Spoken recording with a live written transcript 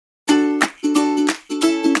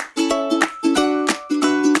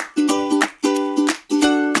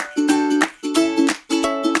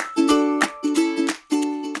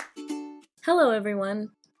Hello,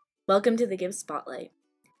 everyone. Welcome to the Gibbs Spotlight.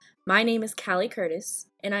 My name is Callie Curtis,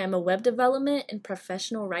 and I am a web development and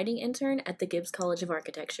professional writing intern at the Gibbs College of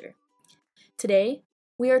Architecture. Today,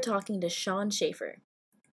 we are talking to Shawn Schaefer.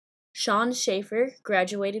 Shawn Schaefer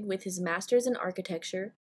graduated with his master's in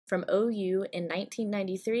architecture from OU in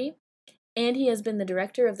 1993, and he has been the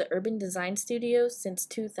director of the Urban Design Studio since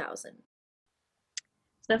 2000.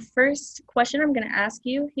 The first question I'm going to ask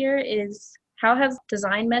you here is, how have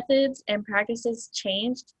design methods and practices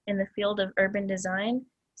changed in the field of urban design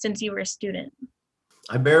since you were a student?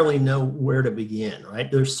 I barely know where to begin,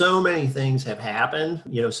 right? There's so many things have happened,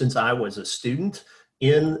 since I was a student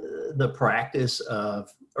in the practice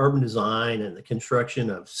of urban design and the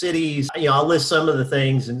construction of cities. I'll list some of the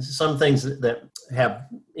things and some things that have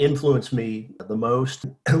influenced me the most.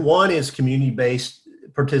 One is community-based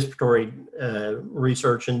participatory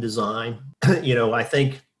research and design. I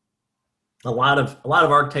think a lot of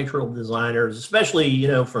architectural designers, especially,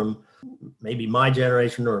 from maybe my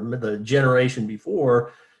generation or the generation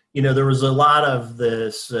before, there was a lot of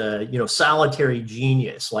this, solitary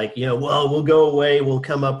genius, like, we'll go away, we'll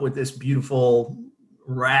come up with this beautiful,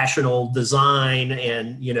 rational design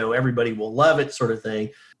and, everybody will love it sort of thing.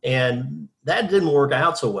 And that didn't work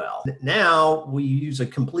out so well. Now we use a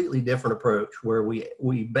completely different approach where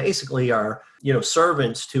we basically are,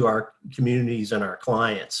 servants to our communities and our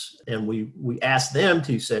clients. And we ask them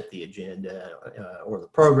to set the agenda or the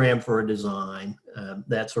program for a design,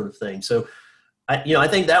 that sort of thing. So, I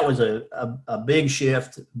think that was a big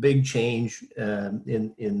shift, big change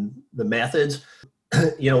in the methods.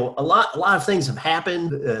 A lot of things have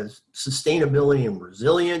happened. Sustainability and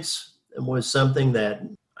resilience was something that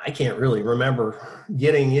I can't really remember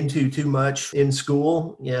getting into too much in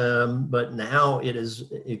school, but now it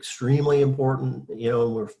is extremely important.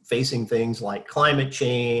 We're facing things like climate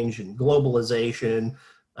change and globalization,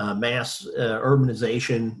 mass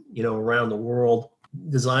urbanization, around the world.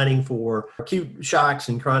 Designing for acute shocks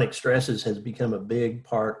and chronic stresses has become a big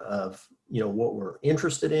part of what we're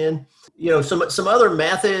interested in. Some other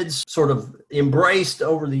methods sort of embraced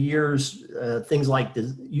over the years, things like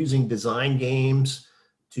using design games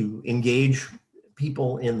to engage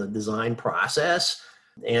people in the design process,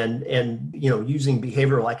 and using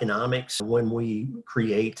behavioral economics when we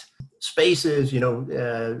create spaces,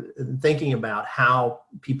 thinking about how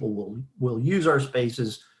people will use our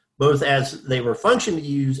spaces, both as they were functioned to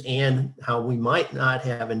use and how we might not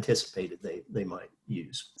have anticipated they might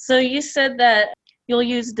use. So you said that you'll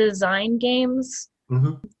use design games.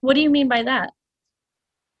 Mm-hmm. What do you mean by that?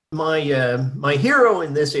 My hero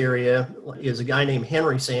in this area is a guy named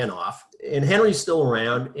Henry Sanoff, and Henry's still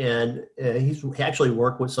around, and he's actually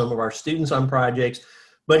worked with some of our students on projects.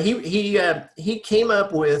 But he came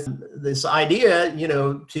up with this idea,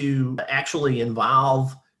 to actually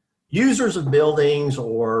involve users of buildings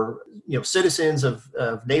or citizens of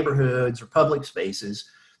neighborhoods or public spaces,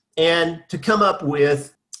 and to come up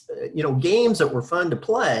with games that were fun to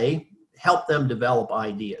play, help them develop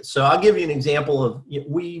ideas. So I'll give you an example of,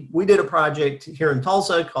 we did a project here in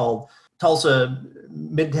Tulsa called Tulsa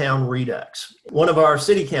Midtown Redux. One of our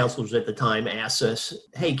city councilors at the time asked us,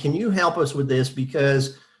 "Hey, can you help us with this?"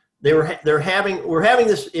 Because we're having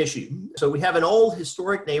this issue. So we have an old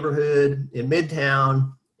historic neighborhood in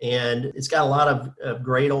Midtown, and it's got a lot of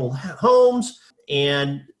great old homes,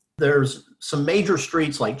 and there's some major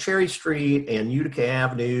streets like Cherry Street and Utica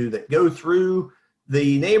Avenue that go through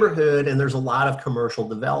the neighborhood, and there's a lot of commercial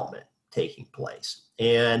development taking place.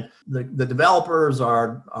 And the developers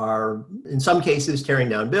are in some cases tearing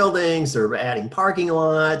down buildings, they're adding parking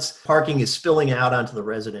lots, parking is spilling out onto the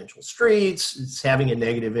residential streets, it's having a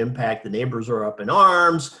negative impact, the neighbors are up in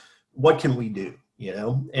arms, what can we do,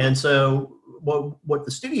 And so what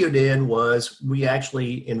the studio did was we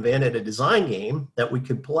actually invented a design game that we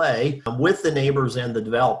could play with the neighbors and the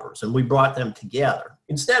developers, and we brought them together.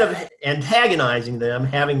 Instead of antagonizing them,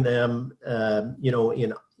 having them,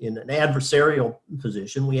 in an adversarial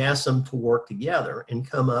position, we asked them to work together and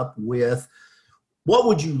come up with, what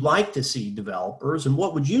would you like to see, developers, and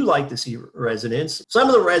what would you like to see, residents? Some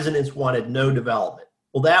of the residents wanted no development.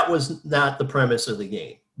 Well, that was not the premise of the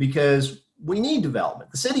game, because we need development.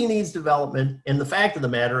 The city needs development. And the fact of the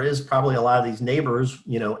matter is, probably a lot of these neighbors,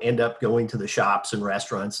 end up going to the shops and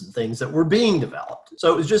restaurants and things that were being developed.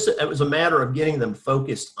 So it was a matter of getting them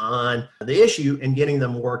focused on the issue and getting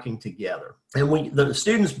them working together. And the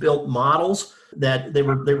students built models that they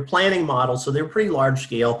were planning models. So they were pretty large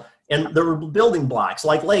scale, and there were building blocks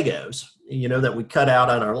like Legos, that we cut out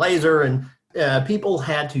on our laser, and people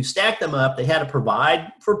had to stack them up. They had to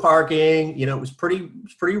provide for parking. It was pretty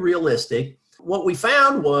realistic. What we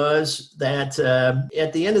found was that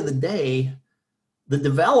at the end of the day, the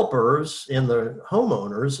developers and the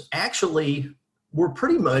homeowners actually were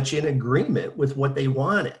pretty much in agreement with what they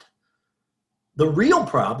wanted. The real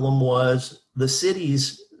problem was the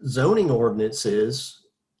city's zoning ordinances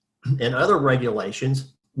and other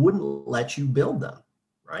regulations wouldn't let you build them,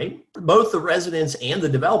 right? Both the residents and the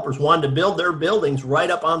developers wanted to build their buildings right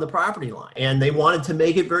up on the property line, and they wanted to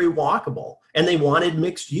make it very walkable, and they wanted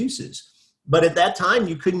mixed uses. But at that time,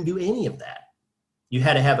 you couldn't do any of that. You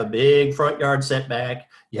had to have a big front yard setback.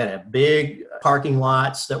 You had to have big parking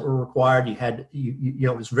lots that were required. You had,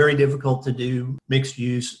 it was very difficult to do mixed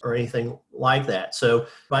use or anything like that. So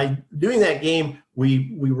by doing that game,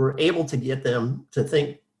 we were able to get them to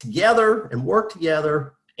think together and work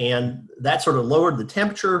together, and that sort of lowered the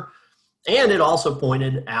temperature. And it also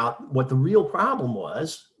pointed out what the real problem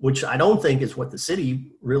was, which I don't think is what the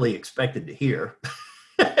city really expected to hear.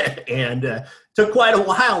 And took quite a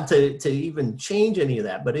while to even change any of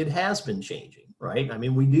that, but it has been changing, right? I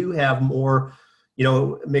mean, we do have more,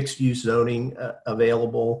 mixed use zoning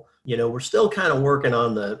available. We're still kind of working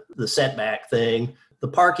on the setback thing. The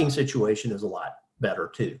parking situation is a lot better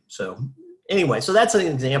too. So anyway, so that's an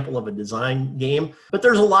example of a design game, but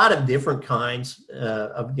there's a lot of different kinds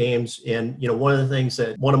of games. And, one of the things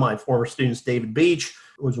that one of my former students, David Beach,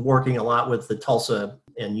 was working a lot with the Tulsa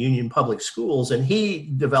and Union Public Schools, and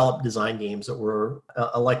he developed design games that were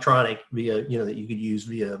electronic via, that you could use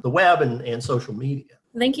via the web and social media.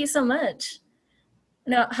 Thank you so much.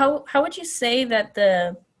 Now, how would you say that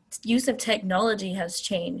the use of technology has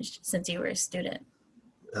changed since you were a student?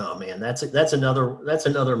 Oh man, that's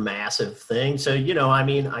another massive thing. So,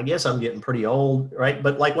 I guess I'm getting pretty old, right?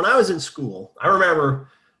 But like when I was in school, I remember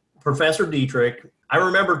Professor Dietrich,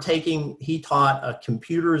 he taught a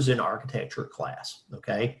computers in architecture class,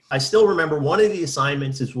 okay? I still remember one of the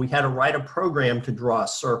assignments is we had to write a program to draw a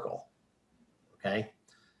circle, okay?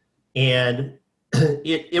 And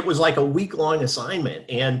it was like a week-long assignment,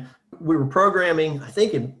 and we were programming, I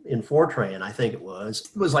think in Fortran, it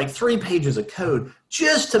was like 3 pages of code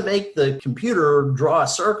just to make the computer draw a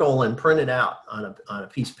circle and print it out on a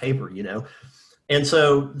piece of paper, And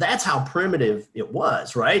so that's how primitive it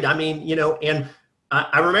was, right? I mean, and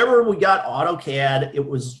I remember we got AutoCAD. It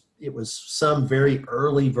was some very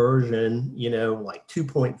early version, like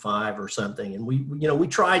 2.5 or something. And we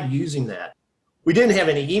tried using that. We didn't have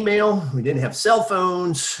any email. We didn't have cell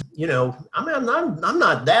phones. I'm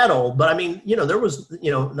not that old, but there was,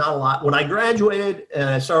 not a lot. When I graduated and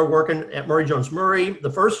I started working at Murray Jones Murray, the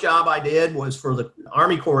first job I did was for the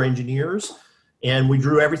Army Corps engineers, and we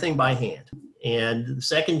drew everything by hand. And the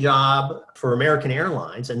second job for American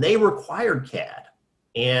Airlines, and they required CAD.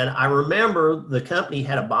 And I remember the company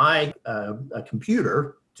had to buy a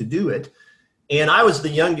computer to do it. And I was the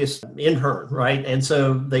youngest intern, right? And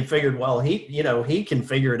so they figured, well, he can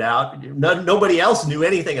figure it out. Nobody else knew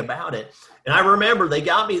anything about it. And I remember they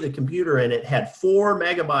got me the computer and it had 4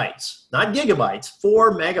 megabytes, not gigabytes,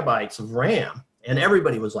 4 megabytes of RAM. And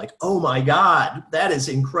everybody was like, oh my God, that is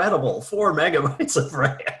incredible. 4 megabytes of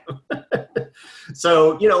RAM.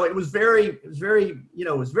 So, it was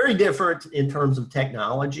very different in terms of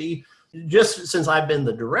technology. Just since I've been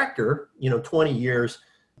the director, 20 years,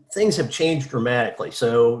 things have changed dramatically.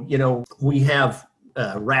 So, we have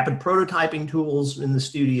rapid prototyping tools in the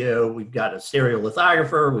studio. We've got a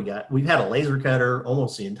stereolithographer. We've had a laser cutter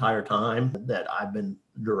almost the entire time that I've been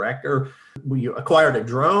director. We acquired a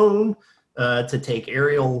drone to take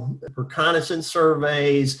aerial reconnaissance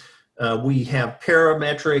surveys. We have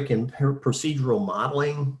parametric and procedural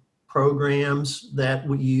modeling programs that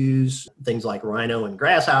we use, things like Rhino and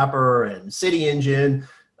Grasshopper and City Engine,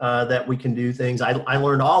 that we can do things. I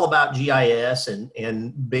learned all about GIS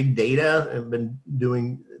and big data. I've been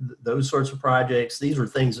doing those sorts of projects. These were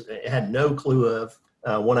things I had no clue of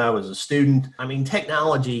when I was a student.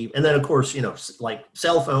 Technology, and then of course, like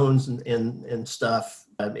cell phones and stuff.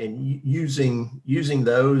 And using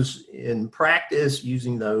those in practice,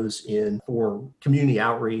 using those for community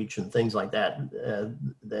outreach and things like that,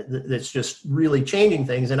 that's just really changing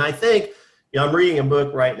things. And I think, I'm reading a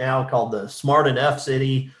book right now called The Smart Enough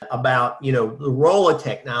City about, the role of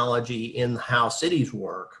technology in how cities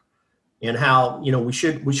work and how, we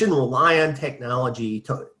shouldn't rely on technology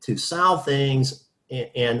to solve things.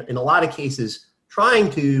 And in a lot of cases,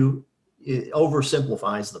 trying to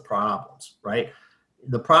oversimplifies the problems, right?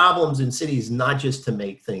 The problems in cities, not just to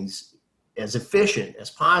make things as efficient as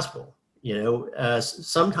possible.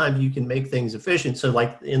 Sometimes you can make things efficient. So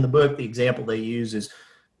like in the book, the example they use is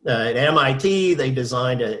at MIT, they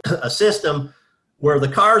designed a system where the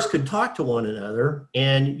cars could talk to one another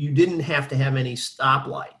and you didn't have to have any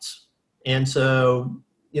stoplights. And so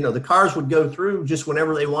the cars would go through just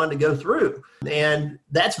whenever they wanted to go through. And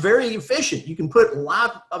that's very efficient. You can put a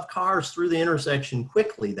lot of cars through the intersection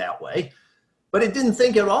quickly that way. But it didn't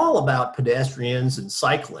think at all about pedestrians and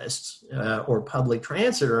cyclists or public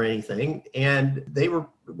transit or anything. And they were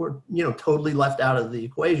totally left out of the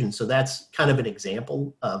equation. So that's kind of an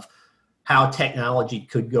example of how technology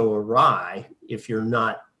could go awry if you're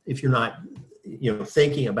not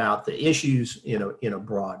thinking about the issues in a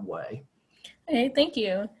broad way. Okay, thank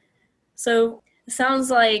you. So it sounds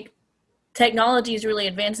like technology is really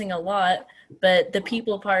advancing a lot, but the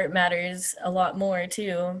people part matters a lot more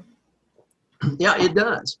too. Yeah, it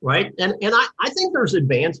does, right? And I think there's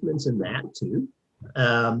advancements in that too.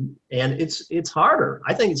 And it's harder.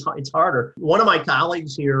 I think it's harder. One of my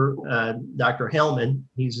colleagues here, Dr. Hellman,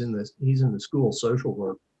 he's in the School of Social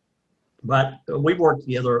Work, but we've worked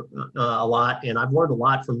together a lot, and I've learned a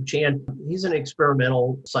lot from Chan. He's an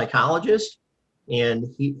experimental psychologist, and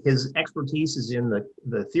his expertise is in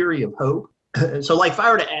the theory of hope. So, like, if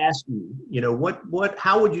I were to ask you,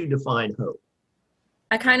 how would you define hope?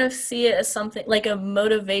 I kind of see it as something like a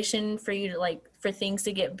motivation for you to for things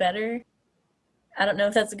to get better. I don't know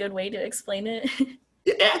if that's a good way to explain it.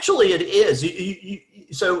 Actually, it is.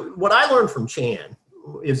 So what I learned from Chan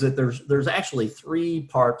is that there's actually 3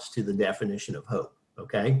 parts to the definition of hope,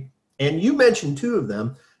 okay? And you mentioned 2 of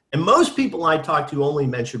them, and most people I talk to only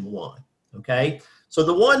mention 1, okay? So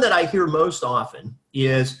the one that I hear most often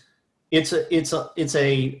is it's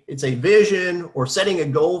a vision or setting a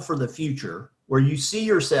goal for the future where you see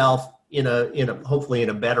yourself in a hopefully in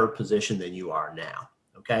a better position than you are now.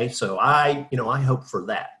 Okay, so I hope for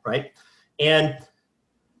that, right? And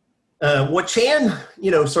what Chan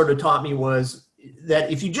sort of taught me was that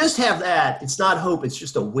if you just have that, it's not hope, it's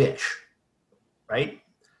just a wish, right?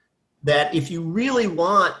 That if you really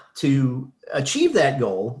want to achieve that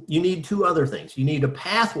goal, you need 2 other things. You need a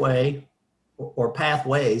pathway or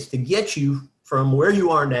pathways to get you from where you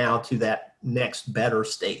are now to that next better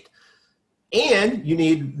state. And you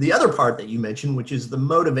need the other part that you mentioned, which is the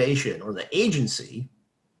motivation or the agency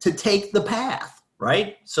to take the path,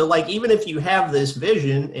 right? So like, even if you have this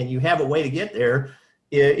vision and you have a way to get there,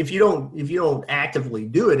 if you don't actively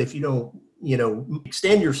do it, if you don't,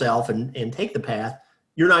 extend yourself and take the path,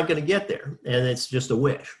 you're not going to get there. And it's just a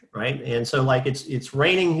wish, right? And so like, it's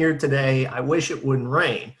raining here today. I wish it wouldn't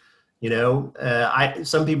rain.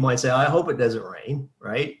 Some people might say, I hope it doesn't rain,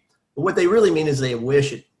 right? But what they really mean is they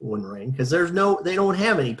wish it wouldn't rain because they don't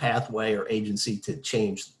have any pathway or agency to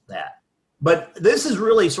change that. But this is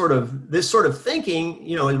really this sort of thinking,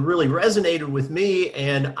 it really resonated with me.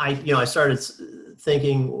 And I started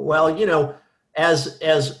thinking, well,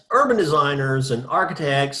 as urban designers and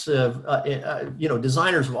architects,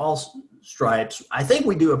 designers of all stripes, I think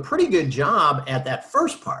we do a pretty good job at that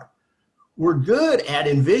first part. We're good at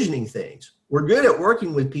envisioning things. We're good at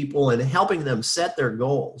working with people and helping them set their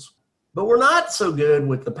goals. But we're not so good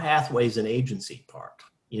with the pathways and agency part.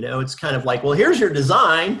 It's kind of like, well, here's your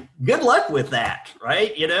design. Good luck with that,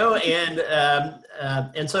 right?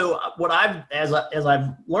 And so what as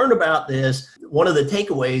I've learned about this, one of the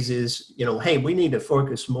takeaways is, hey, we need to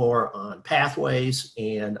focus more on pathways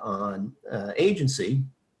and on agency.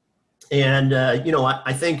 And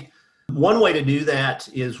I think one way to do that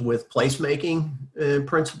is with placemaking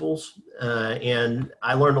principles, and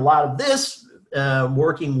I learned a lot of this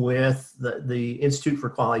working with the Institute for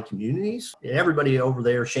Quality Communities. Everybody over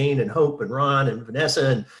there, Shane and Hope and Ron and Vanessa,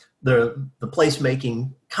 and the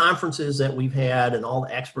placemaking conferences that we've had and all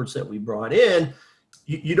the experts that we brought in,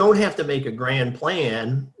 you don't have to make a grand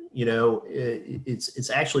plan. It's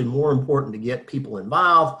actually more important to get people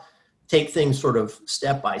involved, take things sort of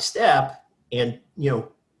step by step, and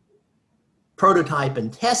prototype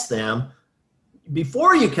and test them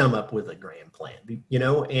before you come up with a grand plan,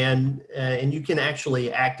 and you can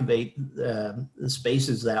actually activate the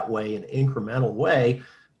spaces that way in an incremental way.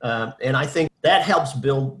 And I think that helps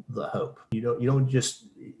build the hope. You don't just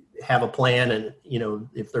have a plan and,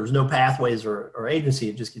 if there's no pathways or agency,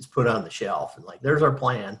 it just gets put on the shelf and like, there's our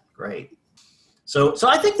plan. Great. So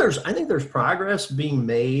I think there's progress being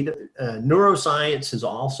made. Neuroscience is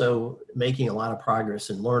also making a lot of progress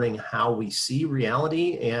in learning how we see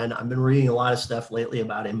reality. And I've been reading a lot of stuff lately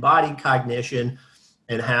about embodied cognition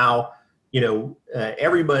and how,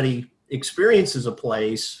 everybody experiences a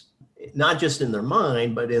place, not just in their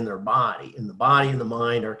mind, but in their body. And the body and the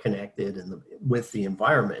mind are connected with the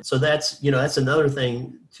environment. So that's another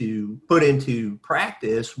thing to put into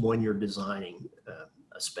practice when you're designing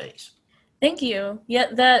a space. Thank you. Yeah,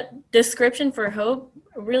 that description for hope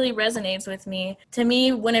really resonates with me. To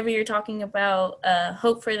me, whenever you're talking about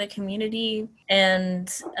hope for the community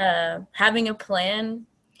and having a plan,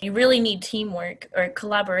 You really need teamwork or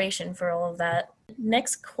collaboration for all of that.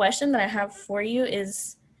 Next question that I have for you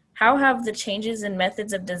is, how have the changes in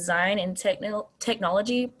methods of design and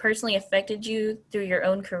technology personally affected you through your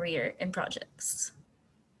own career and projects?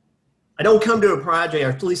 I don't come to a project, or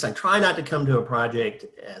at least I try not to come to a project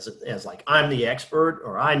as like I'm the expert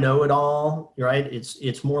or I know it all, right?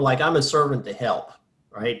 It's more like I'm a servant to help,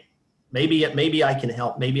 right? Maybe I can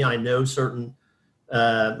help. Maybe I know certain,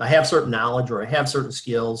 I have certain knowledge or I have certain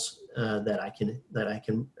skills that I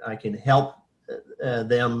can help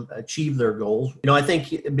them achieve their goals. I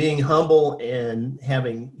think being humble and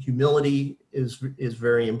having humility is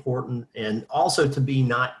very important, and also to be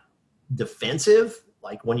not defensive.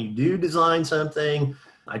 Like when you do design something,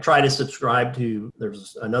 I try to subscribe to,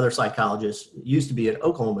 there's another psychologist, used to be at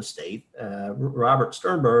Oklahoma State, Robert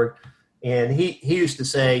Sternberg, and he used to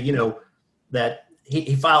say, that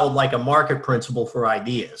he followed like a market principle for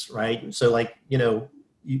ideas, right? So like,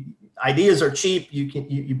 ideas are cheap.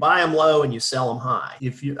 You buy them low and you sell them high.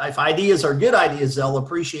 If ideas are good ideas, they'll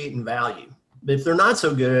appreciate in value. But if they're not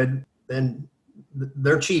so good, then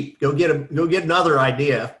they're cheap. Go get another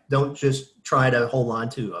idea. Don't just try to hold on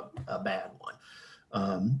to a bad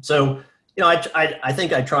one. So I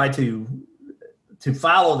think I try to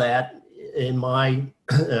follow that in my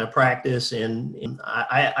practice, and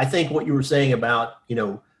I think what you were saying about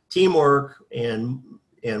teamwork and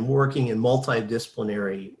working in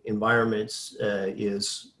multidisciplinary environments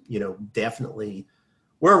is definitely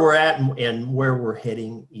where we're at and where we're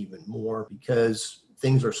heading even more, because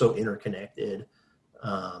things are so interconnected,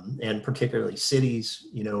 and particularly cities,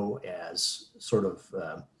 as sort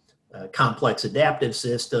of complex adaptive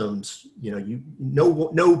systems.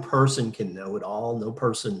 No person can know it all. No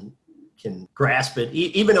person can grasp it.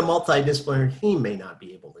 Even a multidisciplinary team may not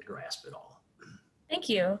be able to grasp it all. Thank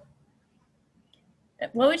you.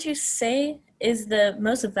 What would you say is the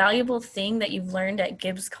most valuable thing that you've learned at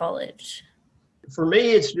Gibbs College? For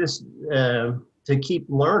me, it's just to keep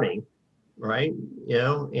learning, right?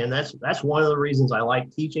 And that's one of the reasons I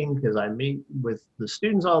like teaching, because I meet with the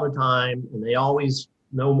students all the time, and they always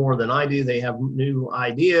know more than I do. They have new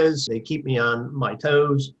ideas. They keep me on my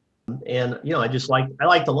toes, and I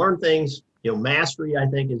like to learn things. Mastery, I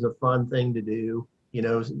think, is a fun thing to do.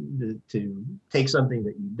 To take something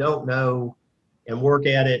that you don't know and work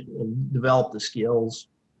at it and develop the skills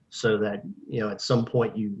so that at some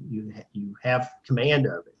point you have command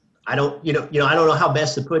of it. I don't know how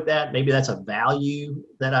best to put that. Maybe that's a value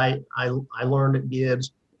that I learned at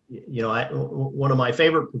Gibbs. One of my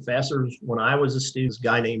favorite professors when I was a student, a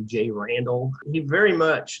guy named Jay Randall. He very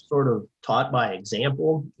much sort of taught by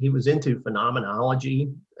example. He was into phenomenology.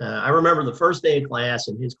 I remember the first day of class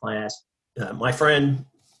in his class, my friend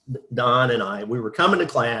Don and we were coming to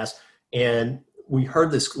class, and we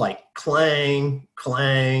heard this like clang,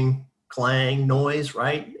 clang, clang noise,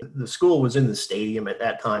 right? The school was in the stadium at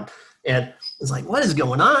that time. And it's like, what is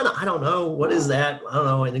going on? I don't know. What is that? I don't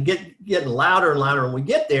know. And it getting louder and louder. And we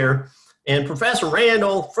get there, and Professor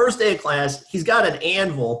Randall, first day of class, he's got an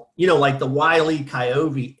anvil, like the Wile E.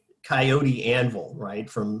 Coyote anvil, right?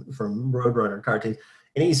 From Roadrunner cartoons.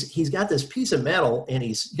 And he's got this piece of metal, and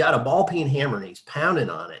he's got a ball peen hammer, and he's pounding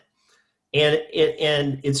on it. And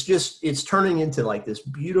it's turning into like this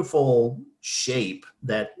beautiful shape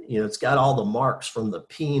that, it's got all the marks from the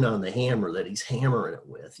peen on the hammer that he's hammering it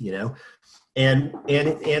with,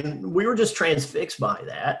 and we were just transfixed by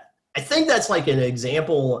that. I think that's like an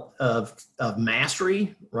example of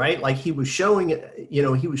mastery, right? Like he was showing,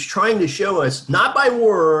 he was trying to show us, not by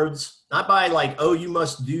words, not by like, oh, you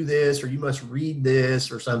must do this or you must read this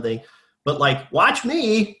or something, but like, watch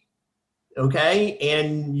me. Okay.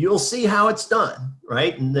 And you'll see how it's done.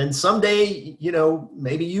 Right. And then someday,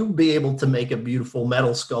 maybe you'll be able to make a beautiful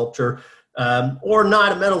metal sculpture, or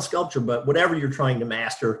not a metal sculpture, but whatever you're trying to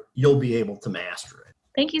master, you'll be able to master it.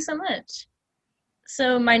 Thank you so much.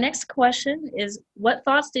 So my next question is, what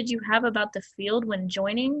thoughts did you have about the field when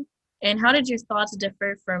joining, and how did your thoughts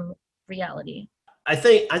differ from reality? I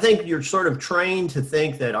think you're sort of trained to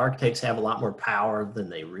think that architects have a lot more power than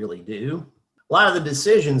they really do. A lot of the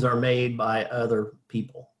decisions are made by other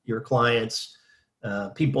people, your clients,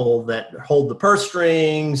 people that hold the purse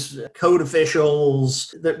strings, code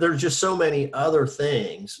officials. There's just so many other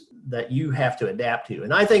things that you have to adapt to.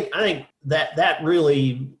 And I think that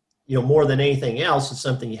really, more than anything else, is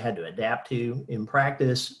something you had to adapt to in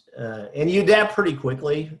practice. And you adapt pretty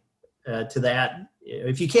quickly to that.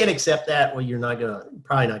 If you can't accept that, well, you're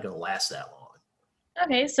probably not going to last that long.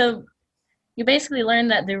 Okay, so you basically learn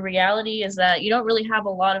that the reality is that you don't really have a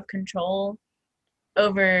lot of control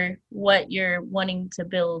over what you're wanting to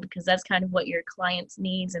build, because that's kind of what your clients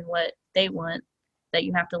needs and what they want. that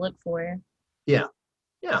you have to look for. Yeah.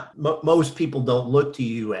 Yeah. Most people don't look to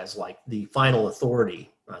you as like the final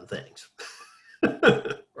authority on things.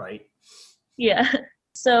 Right. Yeah.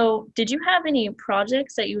 So did you have any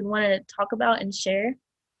projects that you would want to talk about and share?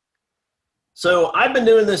 So I've been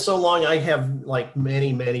doing this so long, I have like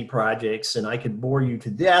many projects, and I could bore you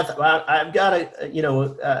to death. I've got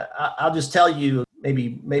I'll just tell you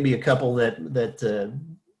maybe a couple that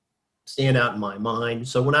stand out in my mind.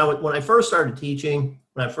 So when I first started teaching,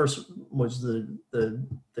 when I first was the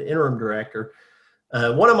interim director,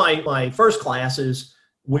 one of my first classes,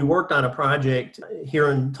 we worked on a project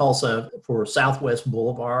here in Tulsa for Southwest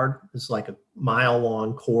Boulevard. It's like a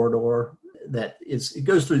mile-long corridor it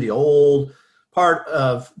goes through the old part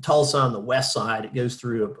of Tulsa on the west side. It goes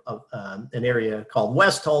through an area called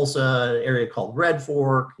West Tulsa, an area called Red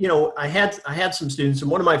Fork. I had some students, and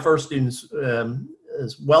one of my first students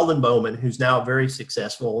is Weldon Bowman, who's now a very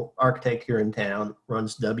successful architect here in town,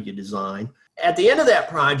 runs W Design. At the end of that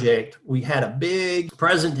project, we had a big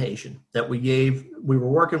presentation that we gave. We were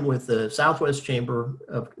working with the Southwest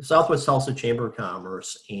Tulsa Chamber of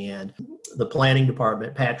Commerce and the planning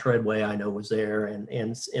department. Pat Treadway, I know, was there,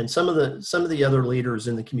 and some of the other leaders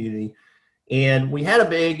in the community. And we had a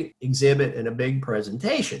big exhibit and a big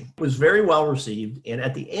presentation. It was very well received. And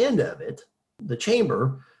at the end of it, the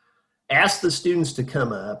chamber asked the students to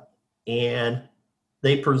come up, and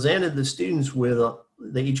they presented the students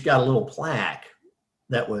they each got a little plaque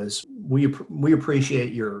that was, we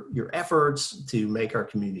appreciate your efforts to make our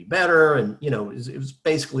community better. And, it was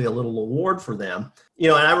basically a little award for them.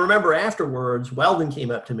 And I remember afterwards, Weldon came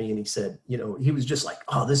up to me and he said, he was just like,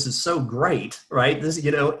 oh, this is so great, right?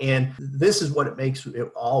 And this is what it makes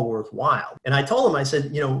it all worthwhile. And I told him, I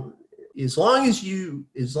said, as long as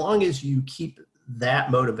you keep that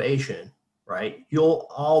motivation, right, you'll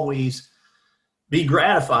always be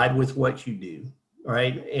gratified with what you do.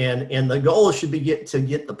 Right. And the goal should be to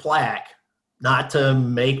get the plaque, not to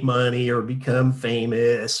make money or become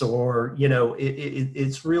famous or,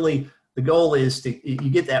 it's really, the goal is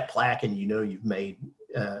you get that plaque and you've made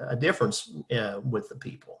a difference with the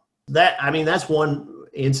people. That's one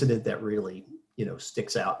incident that really,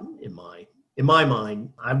 sticks out in my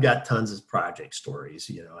mind. I've got tons of project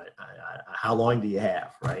stories, how long do you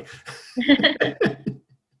have, right?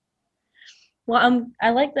 Well,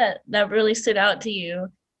 I like that really stood out to you.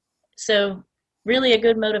 So really a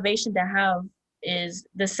good motivation to have is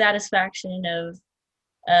the satisfaction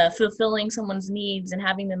of fulfilling someone's needs and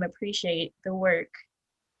having them appreciate the work.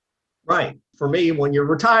 Right. For me, when you're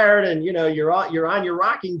retired and, you're on your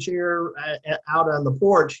rocking chair out on the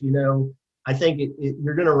porch, I think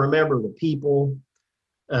you're going to remember the people.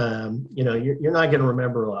 You're not going to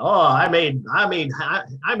remember, oh, I made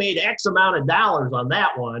X amount of dollars on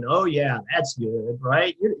that one. Oh yeah, that's good,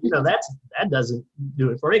 right? That doesn't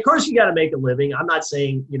do it for me. Of course, you got to make a living. I'm not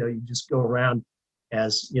saying you just go around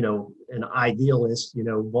as an idealist,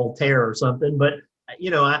 Voltaire or something. But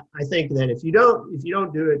I think that if you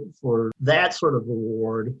don't do it for that sort of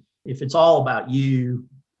reward, if it's all about you,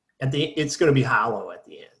 it's going to be hollow at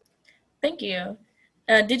the end. Thank you.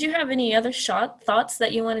 Did you have any other thoughts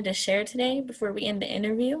that you wanted to share today before we end the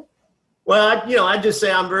interview? Well, I just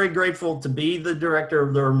say I'm very grateful to be the director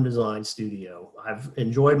of the Urban Design Studio. I've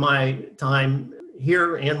enjoyed my time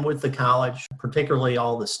here and with the college, particularly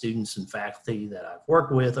all the students and faculty that I've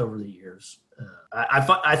worked with over the years.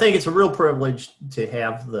 I think it's a real privilege to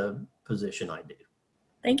have the position I do.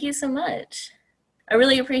 Thank you so much. I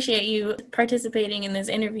really appreciate you participating in this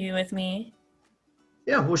interview with me.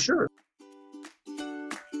 Yeah, well, sure.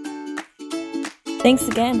 Thanks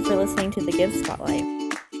again for listening to the Gibbs Spotlight.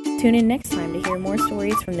 Tune in next time to hear more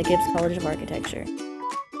stories from the Gibbs College of Architecture.